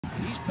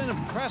been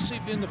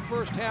impressive in the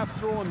first half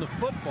throwing the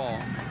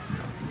football.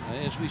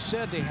 As we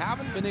said, they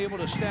haven't been able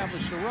to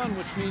establish a run,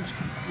 which means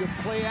your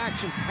play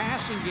action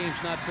passing game's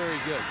not very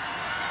good.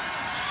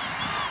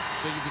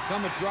 So you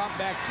become a drop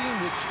back team,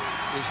 which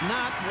is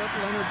not what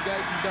Leonard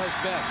Guyton does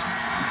best.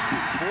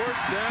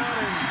 4th down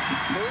and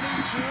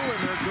 32, and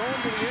they're going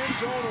to the end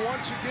zone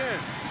once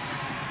again.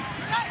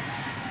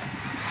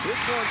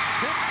 This one's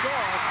picked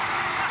off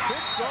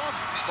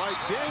by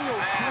Daniel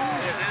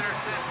Keys,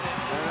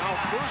 and our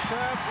first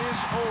half is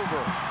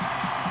over.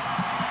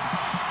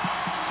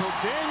 So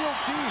Daniel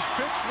Keys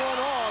picks one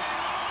off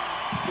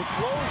to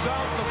close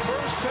out the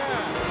first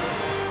half.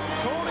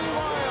 Tony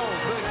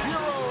Miles, the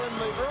hero in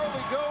the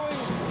early going.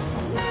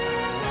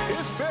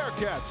 His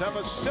Bearcats have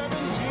a 17-6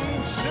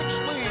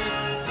 lead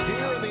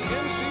here in the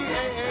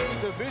NCAA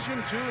Division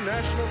II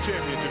National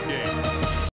Championship game.